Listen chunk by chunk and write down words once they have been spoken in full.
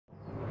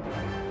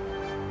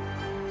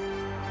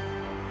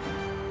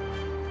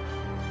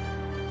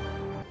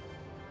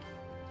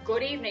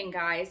Good evening,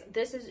 guys.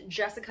 This is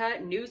Jessica,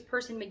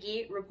 Newsperson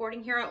McGee,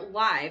 reporting here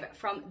live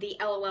from the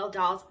LOL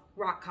Dolls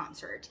rock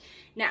concert.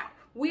 Now,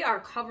 we are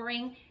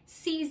covering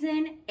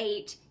Season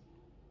 8,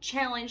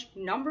 Challenge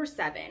number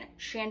 7,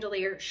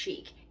 Chandelier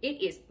Chic.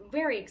 It is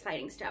very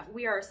exciting stuff.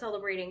 We are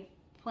celebrating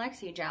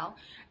Plexigel,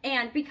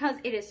 and because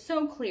it is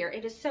so clear,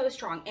 it is so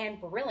strong and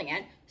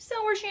brilliant,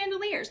 so are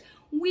chandeliers.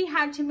 We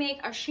had to make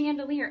a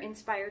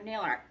chandelier-inspired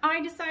nail art.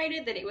 I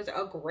decided that it was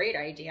a great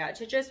idea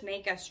to just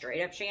make a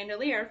straight-up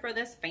chandelier for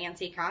this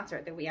fancy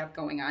concert that we have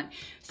going on.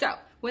 So,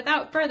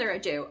 without further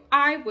ado,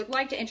 I would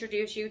like to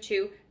introduce you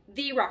to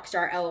the rock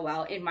star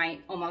LOL in my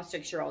almost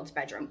 6-year-old's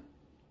bedroom.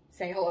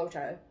 Say hello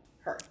to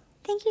her.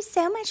 Thank you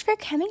so much for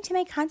coming to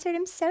my concert.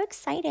 I'm so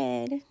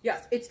excited.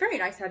 Yes, it's very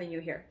nice having you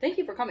here. Thank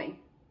you for coming.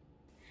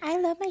 I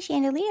love my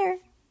chandelier.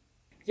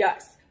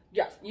 Yes,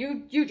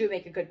 you do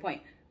make a good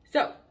point.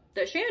 So,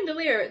 the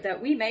chandelier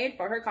that we made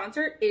for her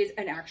concert is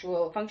an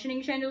actual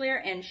functioning chandelier,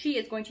 and she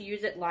is going to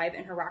use it live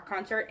in her rock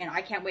concert, and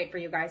I can't wait for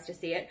you guys to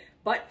see it.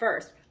 But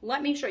first,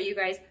 let me show you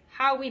guys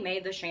how we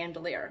made the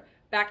chandelier.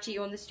 Back to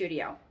you in the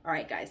studio. All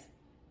right, guys.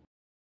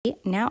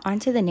 Now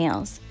onto the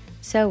nails.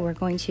 So we're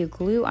going to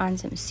glue on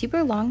some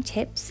super long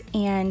tips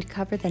and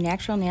cover the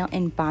natural nail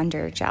in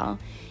bonder gel.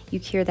 You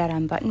cure that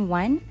on button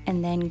 1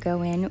 and then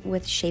go in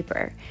with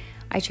shaper.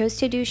 I chose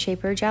to do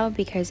shaper gel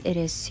because it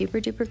is super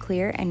duper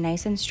clear and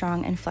nice and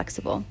strong and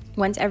flexible.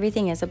 Once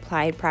everything is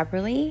applied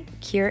properly,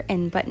 cure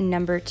in button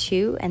number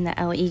 2 and the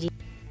LED.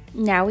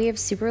 Now we have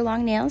super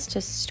long nails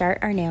to start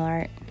our nail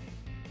art.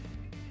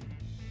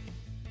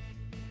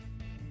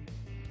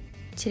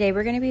 Today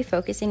we're going to be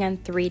focusing on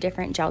 3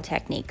 different gel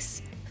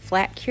techniques: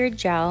 flat cured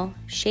gel,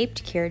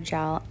 shaped cured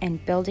gel,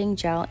 and building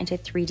gel into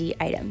 3D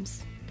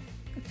items.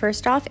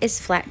 First off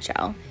is flat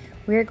gel.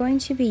 We're going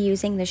to be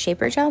using the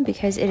shaper gel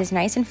because it is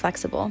nice and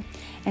flexible,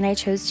 and I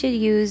chose to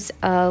use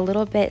a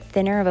little bit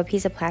thinner of a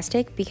piece of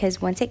plastic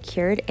because once it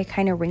cured, it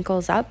kind of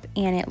wrinkles up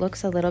and it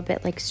looks a little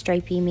bit like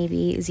stripey,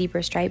 maybe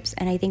zebra stripes,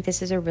 and I think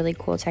this is a really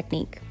cool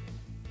technique.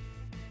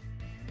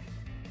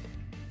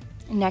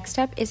 Next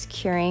up is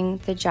curing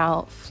the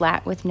gel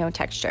flat with no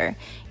texture.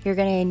 You're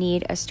going to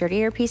need a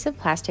sturdier piece of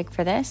plastic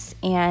for this,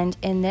 and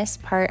in this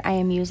part I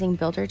am using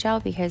builder gel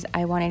because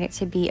I wanted it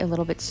to be a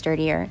little bit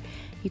sturdier.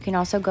 You can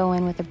also go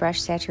in with a brush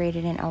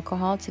saturated in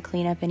alcohol to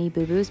clean up any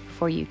boo-boos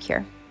before you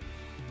cure.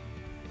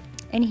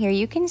 And here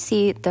you can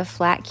see the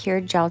flat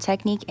cured gel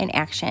technique in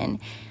action.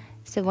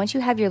 So once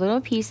you have your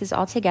little pieces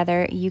all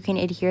together, you can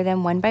adhere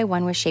them one by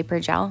one with shaper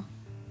gel.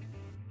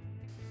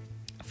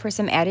 For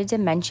some added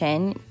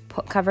dimension,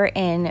 cover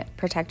in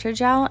protector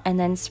gel and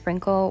then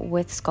sprinkle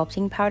with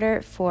sculpting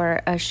powder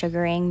for a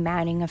sugaring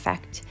matting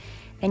effect.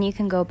 Then you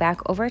can go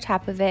back over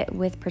top of it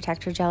with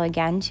protector gel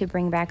again to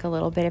bring back a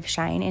little bit of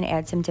shine and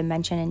add some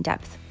dimension and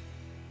depth.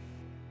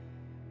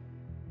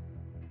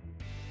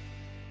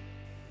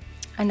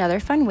 Another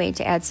fun way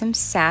to add some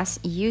sass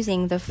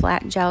using the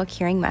flat gel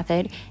curing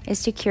method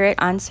is to cure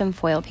it on some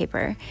foil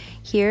paper.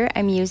 Here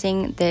I'm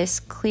using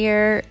this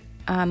clear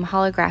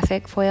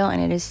holographic foil,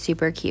 and it is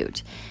super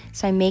cute.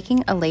 So I'm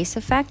making a lace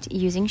effect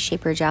using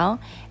shaper gel,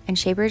 and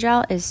shaper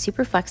gel is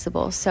super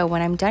flexible, so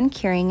when I'm done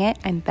curing it,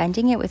 I'm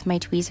bending it with my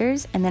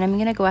tweezers, and then I'm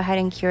going to go ahead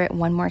and cure it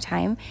one more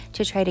time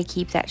to try to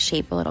keep that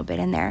shape a little bit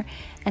in there,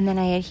 and then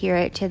I adhere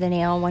it to the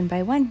nail one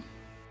by one.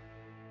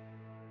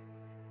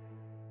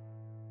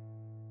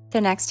 The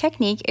next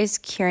technique is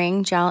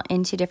curing gel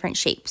into different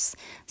shapes.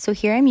 So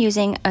here I'm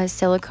using a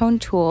silicone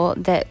tool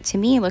that to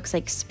me looks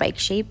like spike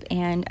shape,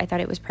 and I thought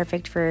it was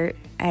perfect for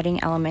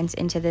adding elements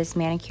into this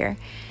manicure.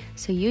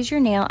 So use your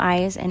nail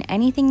eyes and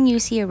anything you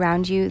see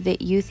around you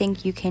that you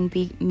think you can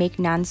make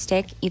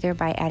non-stick, either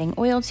by adding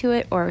oil to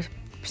it or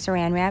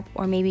saran wrap,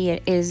 or maybe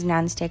it is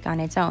non-stick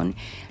on its own.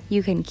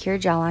 You can cure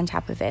gel on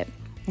top of it.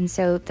 And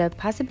so the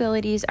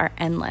possibilities are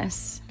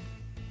endless.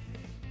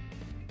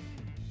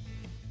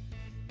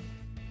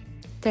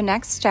 The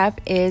next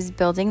step is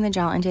building the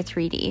gel into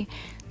 3D.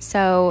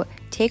 So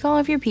take all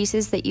of your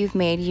pieces that you've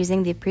made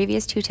using the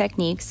previous 2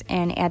 techniques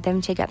and add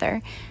them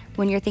together.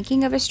 When you're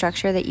thinking of a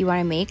structure that you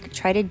want to make,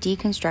 try to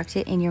deconstruct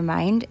it in your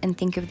mind and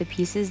think of the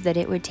pieces that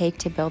it would take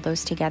to build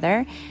those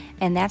together.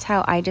 And that's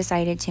how I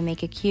decided to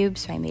make a cube,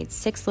 so I made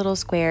 6 little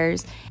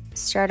squares.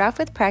 Start off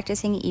with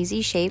practicing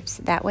easy shapes,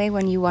 that way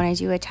when you want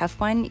to do a tough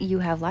one, you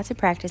have lots of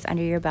practice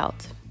under your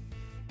belt.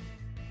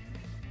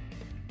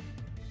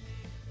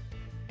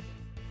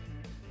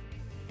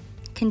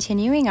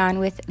 Continuing on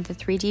with the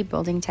 3D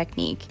building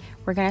technique,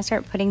 we're going to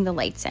start putting the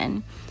lights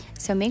in.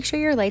 So make sure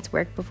your lights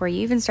work before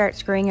you even start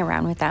screwing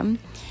around with them.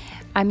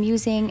 I'm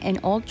using an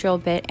old drill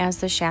bit as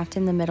the shaft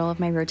in the middle of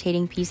my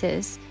rotating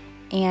pieces.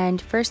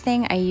 And first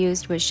thing I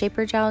used was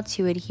shaper gel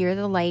to adhere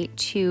the light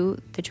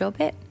to the drill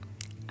bit.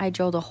 I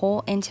drilled a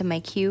hole into my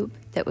cube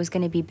that was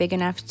going to be big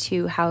enough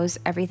to house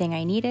everything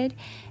I needed.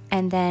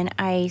 And then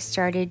I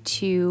started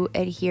to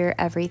adhere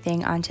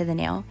everything onto the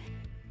nail.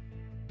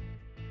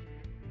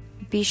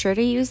 Be sure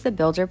to use the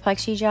builder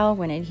Plexigel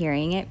when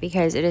adhering it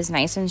because it is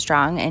nice and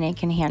strong and it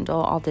can handle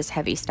all this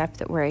heavy stuff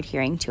that we're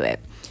adhering to it.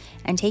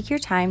 and take your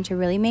time to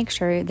really make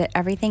sure that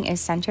everything is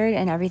centered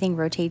and everything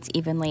rotates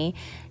evenly.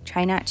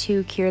 Try not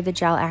to cure the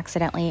gel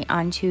accidentally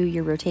onto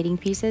your rotating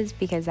pieces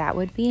because that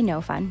would be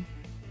no fun.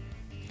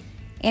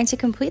 And to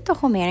complete the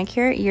whole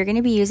manicure, you're going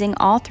to be using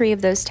all three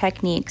of those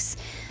techniques.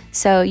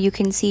 So you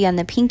can see on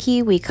the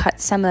pinky, we cut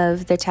some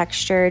of the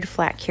textured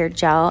flat cured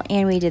gel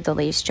and we did the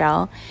lace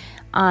gel.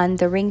 On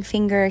the ring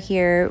finger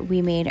here,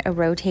 we made a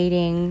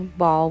rotating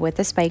ball with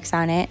the spikes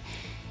on it.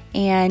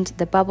 And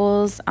the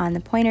bubbles on the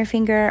pointer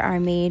finger are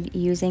made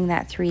using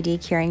that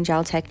 3D curing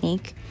gel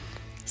technique.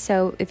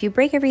 So if you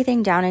break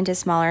everything down into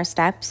smaller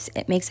steps,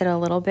 it makes it a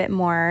little bit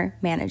more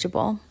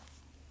manageable.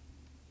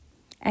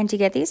 And to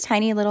get these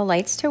tiny little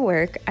lights to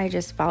work, I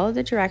just followed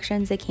the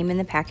directions that came in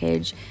the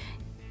package,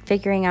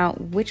 figuring out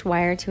which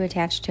wire to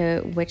attach to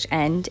which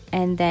end,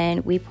 and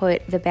then we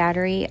put the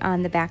battery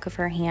on the back of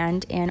her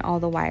hand and all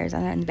the wires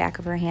on the back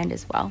of her hand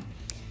as well.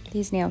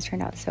 These nails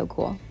turned out so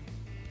cool.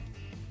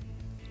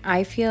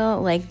 I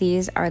feel like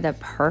these are the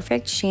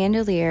perfect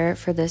chandelier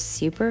for the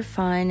super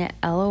fun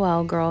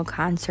LOL Girl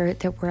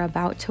concert that we're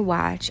about to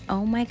watch.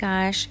 Oh my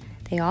gosh,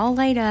 they all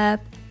light up.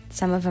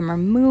 Some of them are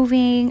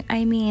moving.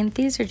 I mean,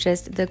 these are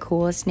just the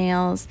coolest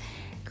nails.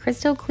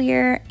 Crystal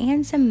clear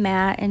and some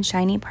matte and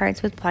shiny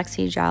parts with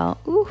Plexigel.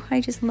 Ooh,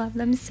 I just love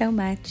them so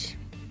much.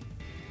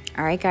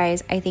 All right,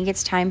 guys, I think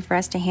it's time for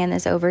us to hand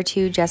this over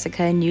to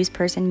Jessica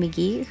Newsperson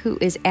McGee, who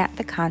is at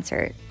the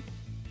concert.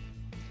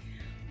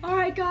 All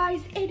right,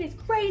 guys, it is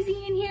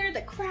crazy in here.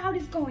 The crowd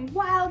is going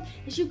wild.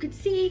 As you can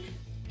see,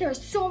 there are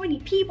so many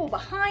people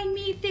behind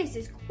me. This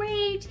is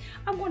great.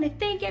 I want to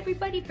thank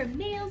everybody from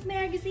Nails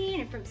Magazine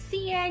and from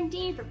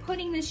CND for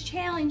putting this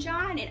challenge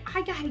on. And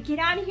I got to get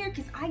out of here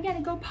because I got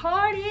to go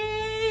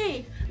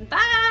party.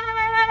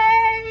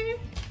 Bye.